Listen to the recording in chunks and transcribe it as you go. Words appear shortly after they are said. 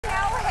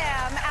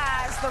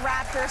the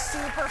Raptors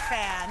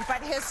Superfan,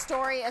 but his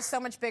story is so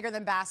much bigger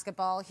than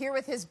basketball. Here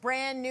with his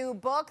brand new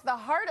book, The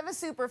Heart of a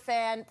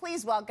Superfan,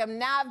 please welcome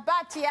Nav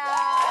Bhatia.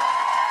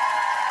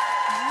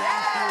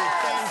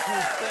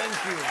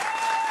 Thank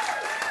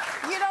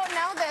you. You don't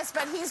know this,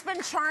 but he's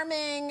been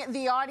charming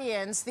the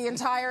audience the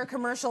entire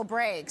commercial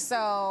break.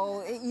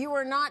 So you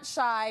were not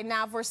shy.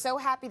 Nav, we're so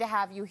happy to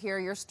have you here.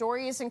 Your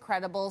story is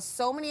incredible.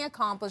 So many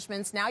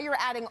accomplishments. Now you're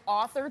adding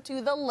author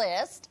to the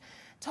list.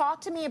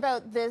 Talk to me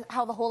about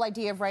how the whole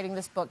idea of writing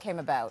this book came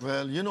about.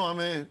 Well, you know, I'm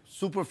a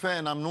super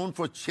fan. I'm known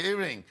for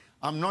cheering.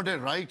 I'm not a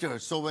writer.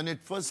 So when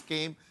it first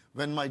came,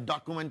 when my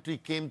documentary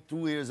came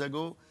 2 years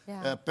ago,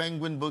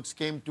 Penguin Books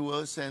came to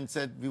us and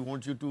said, we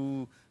want you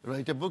to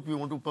write a book. We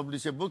want to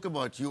publish a book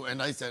about you.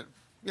 And I said,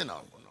 you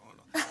know,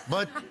 no.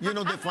 But, you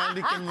know, they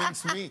finally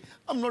convinced me.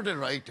 I'm not a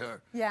writer.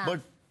 Yeah.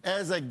 But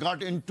as I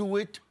got into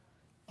it,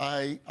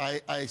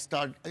 I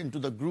start into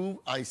the groove,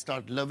 I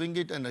start loving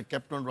it, and I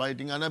kept on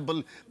writing.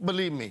 And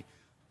believe me,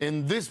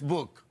 in this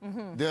book,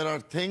 there are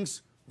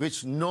things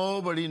which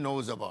nobody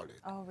knows about it.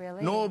 Oh,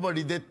 really?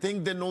 Nobody. They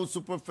think they know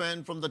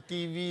Superfan from the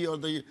TV or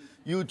the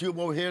YouTube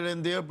over here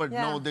and there, but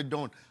no, they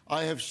don't.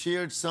 I have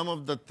shared some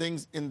of the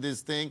things in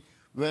this thing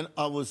when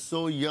I was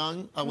so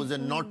young. I was a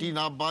naughty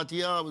Nav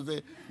Bhatia. I was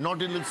a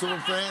naughty little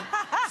Superfan.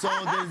 So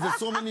there's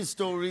so many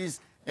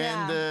stories.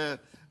 And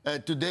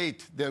to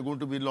date, there are going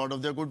to be a lot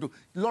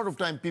of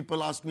time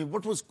people ask me,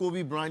 what was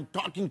Kobe Bryant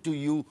talking to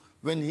you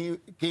when he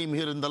came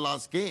here in the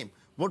last game?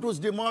 What was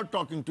DeMar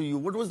talking to you?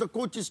 What was the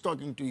coaches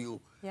talking to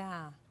you?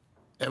 Yeah.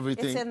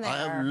 Everything. It's in there. I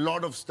have a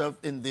lot of stuff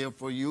in there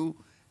for you.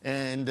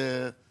 And,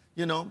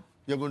 you know,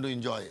 you're going to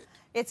enjoy it.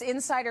 It's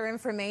insider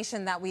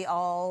information that we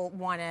all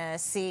want to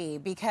see,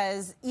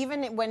 because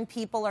even when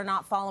people are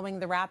not following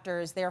the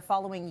Raptors, they're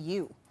following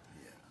you.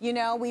 You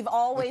know, we've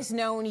always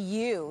known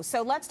you.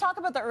 So let's talk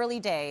about the early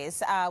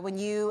days when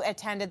you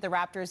attended the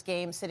Raptors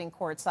game sitting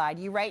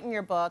courtside. You write in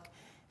your book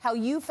how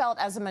you felt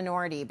as a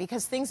minority,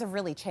 because things have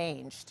really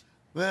changed.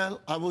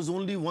 Well, I was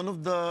only one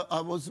of the,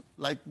 I was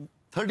like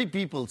 30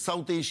 people,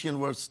 South Asian,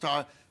 were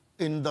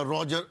in the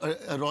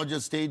Roger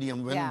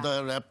Stadium when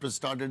the Raptors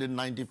started in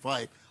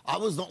 '95. I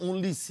was the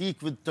only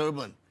Sikh with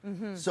turban.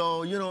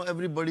 So, you know,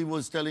 everybody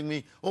was telling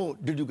me, oh,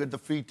 did you get the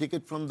free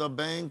ticket from the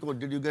bank, or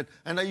did you get...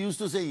 And I used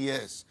to say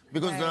yes,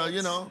 because,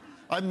 you know,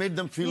 I made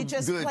them feel good. You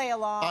just play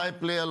along. I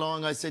play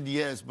along. I said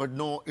yes, but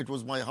no, it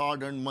was my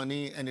hard-earned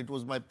money, and it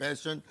was my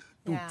passion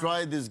to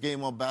try this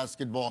game of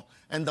basketball.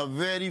 And the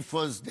very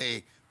first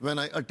day when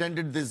I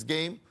attended this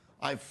game,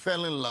 I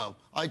fell in love.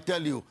 I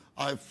tell you,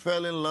 I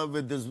fell in love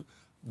with this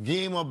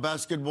game of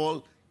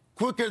basketball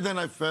quicker than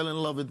I fell in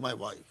love with my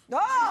wife. Oh!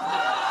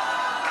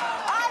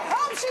 I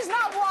hope she's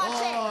not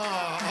watching.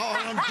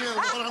 I'm killed,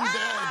 or I'm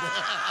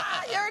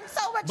dead. You're in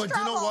so much trouble. But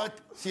you know what?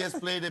 She has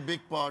played a big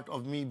part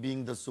of me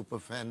being the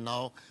superfan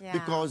now.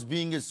 Because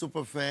being a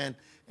superfan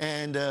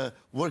and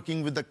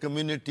working with the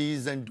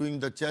communities and doing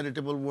the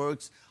charitable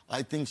works,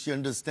 I think she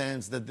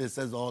understands that this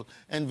is all.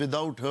 And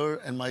without her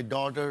and my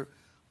daughter,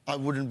 I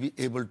wouldn't be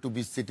able to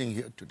be sitting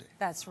here today.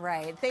 That's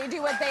right. They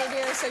do what they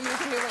do, so you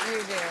can do what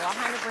you do,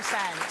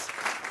 100%.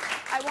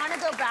 I want to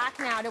go back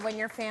now to when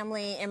your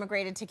family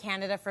immigrated to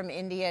Canada from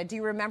India. Do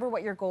you remember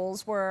what your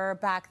goals were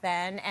back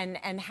then,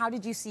 and how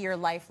did you see your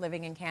life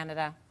living in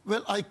Canada?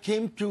 Well, I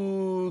came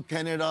to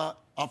Canada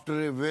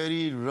after a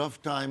very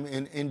rough time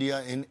in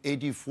India in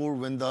 '84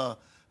 when the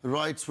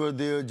riots were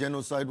there,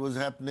 genocide was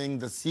happening,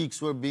 the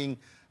Sikhs were being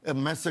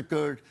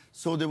massacred.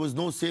 So there was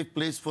no safe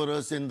place for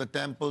us in the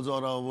temples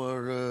or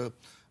our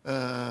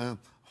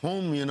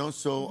home, you know.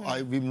 So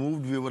we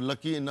moved. We were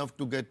lucky enough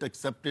to get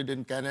accepted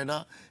in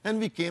Canada. And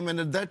we came. And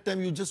at that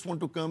time, you just want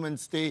to come and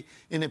stay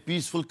in a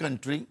peaceful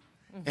country.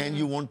 And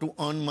you want to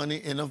earn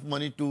money, enough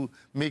money to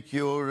make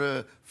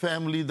your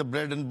family the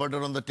bread and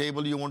butter on the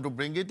table. You want to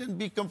bring it and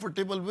be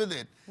comfortable with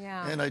it.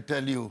 Yeah. And I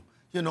tell you,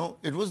 you know,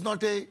 it was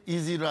not an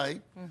easy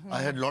ride.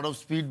 I had a lot of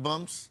speed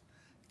bumps.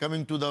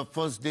 Coming to the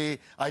first day,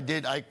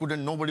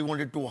 nobody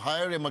wanted to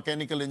hire a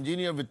mechanical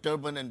engineer with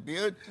turban and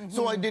beard.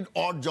 So I did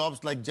odd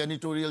jobs like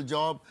janitorial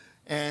job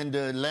and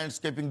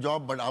landscaping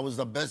job, but I was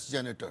the best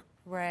janitor.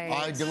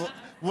 Right.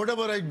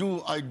 Whatever I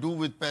do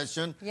with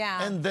passion.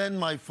 Yeah. And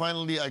then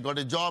finally I got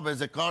a job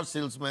as a car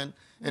salesman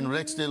in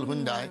Rexdale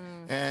Hyundai.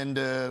 And,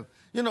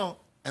 you know,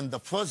 and the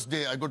first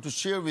day I got to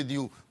share with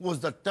you was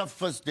the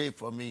toughest day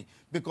for me,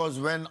 because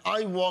when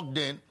I walked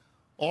in,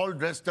 all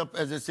dressed up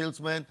as a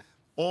salesman,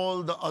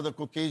 all the other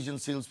Caucasian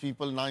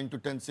salespeople, 9 to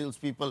 10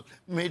 salespeople,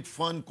 made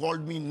fun,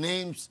 called me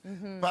names,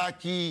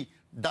 Packy,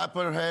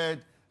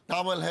 Dapperhead,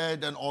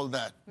 Towelhead, and all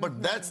that.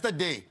 But that's the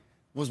day,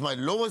 was my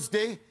lowest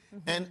day,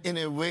 and in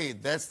a way,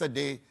 that's the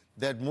day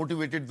that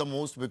motivated the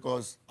most,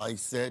 because I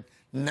said,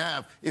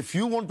 Nav, if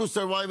you want to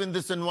survive in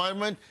this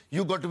environment,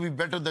 you got to be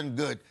better than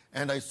good.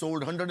 And I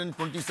sold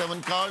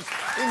 127 cars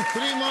in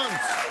 3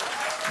 months.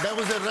 That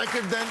was a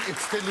record then, it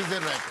still is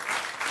a record.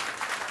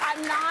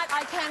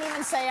 I can't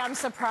even say I'm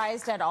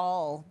surprised at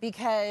all,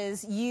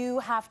 because you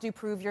have to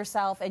prove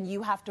yourself and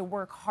you have to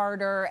work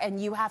harder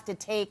and you have to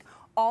take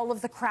all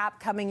of the crap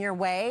coming your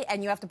way,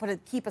 and you have to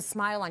keep a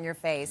smile on your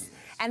face.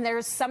 And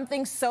there's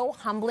something so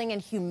humbling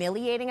and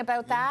humiliating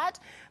about that.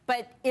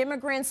 But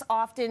immigrants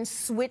often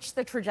switch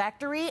the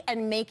trajectory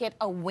and make it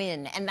a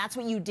win. And that's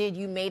what you did.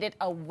 You made it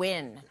a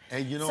win.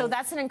 And you know, so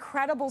that's an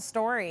incredible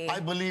story.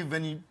 I believe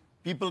when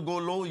people go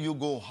low, you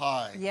go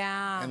high.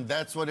 Yeah. And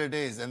that's what it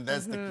is. And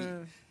that's the key.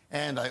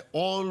 And I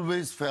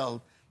always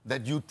felt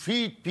that you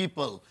treat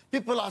people.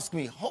 People ask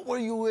me, how were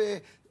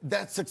you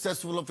that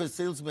successful of a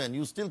salesman?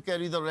 You still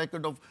carry the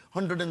record of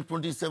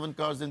 127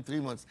 cars in 3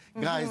 months.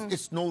 Guys,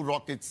 it's no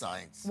rocket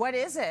science. What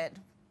is it?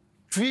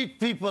 Treat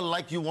people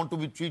like you want to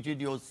be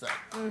treated yourself.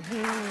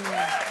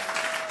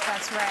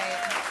 That's right.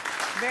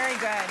 Very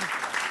good.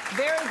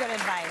 Very good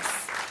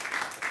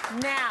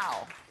advice.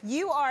 Now,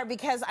 you are,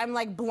 because I'm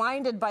like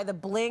blinded by the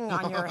bling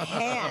on your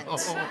hand.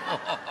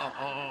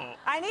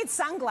 I need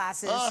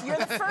sunglasses. You're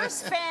the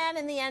first fan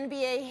in the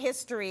NBA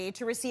history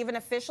to receive an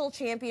official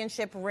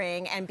championship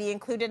ring and be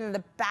included in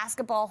the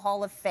Basketball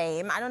Hall of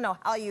Fame. I don't know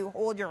how you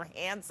hold your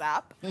hands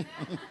up.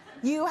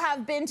 You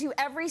have been to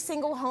every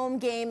single home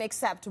game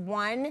except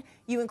one.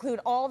 You include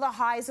all the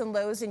highs and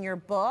lows in your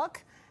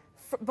book.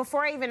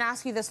 Before I even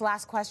ask you this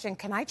last question,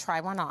 can I try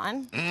one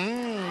on?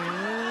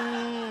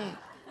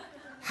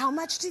 How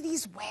much do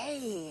these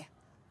weigh?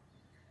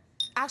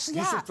 Actually,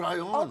 you should try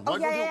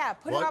on. Yeah.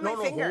 Put it on my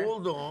finger.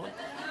 Hold on.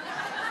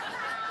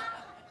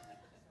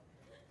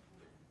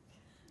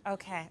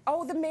 Okay.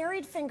 Oh, the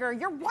married finger.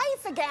 Your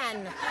wife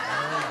again.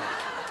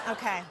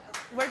 Okay.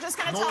 We're just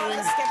going to tell her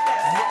to skip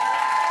this.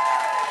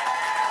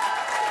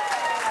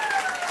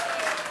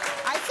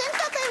 I think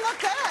that they look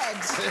good.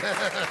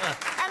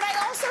 And I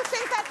also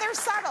think that they're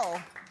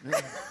subtle.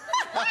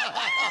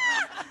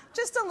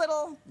 Just a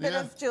little bit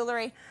of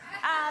jewelry.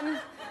 I'm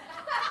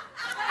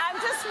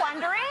just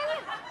wondering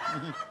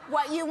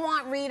what you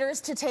want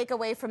readers to take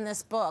away from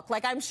this book.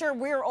 Like, I'm sure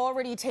we're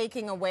already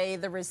taking away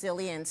the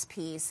resilience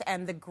piece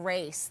and the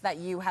grace that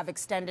you have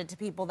extended to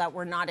people that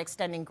were not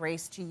extending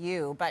grace to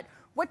you. But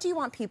what do you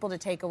want people to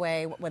take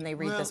away when they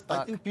read this book?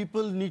 I think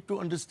people need to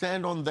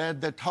understand on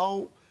that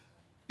how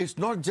it's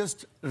not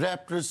just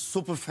Raptors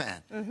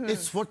Superfan.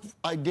 It's what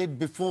I did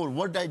before,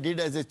 what I did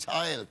as a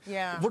child.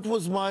 Yeah.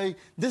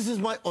 This is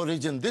my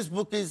origin. This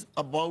book is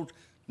about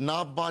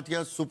Nav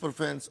Bhatia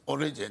Superfan's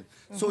origin.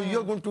 So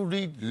you're going to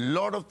read a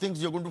lot of things.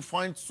 You're going to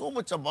find so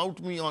much about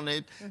me on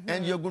it.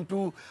 And you're going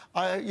to,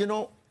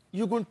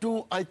 you're going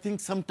to, I think,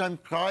 sometime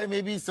cry,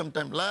 maybe,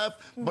 sometime laugh.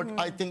 But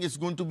I think it's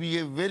going to be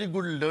a very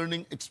good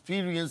learning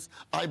experience,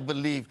 I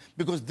believe,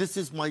 because this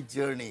is my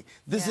journey.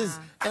 This is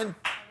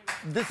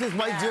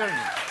my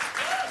journey.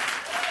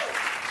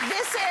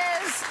 This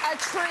is a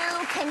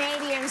true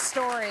Canadian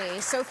story.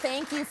 So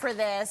thank you for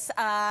this.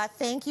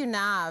 Thank you,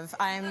 Nav.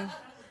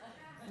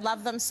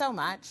 Love them so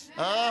much.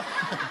 The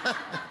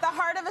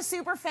Heart of a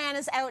Superfan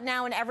is out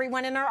now, and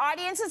everyone in our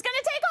audience is going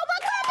to take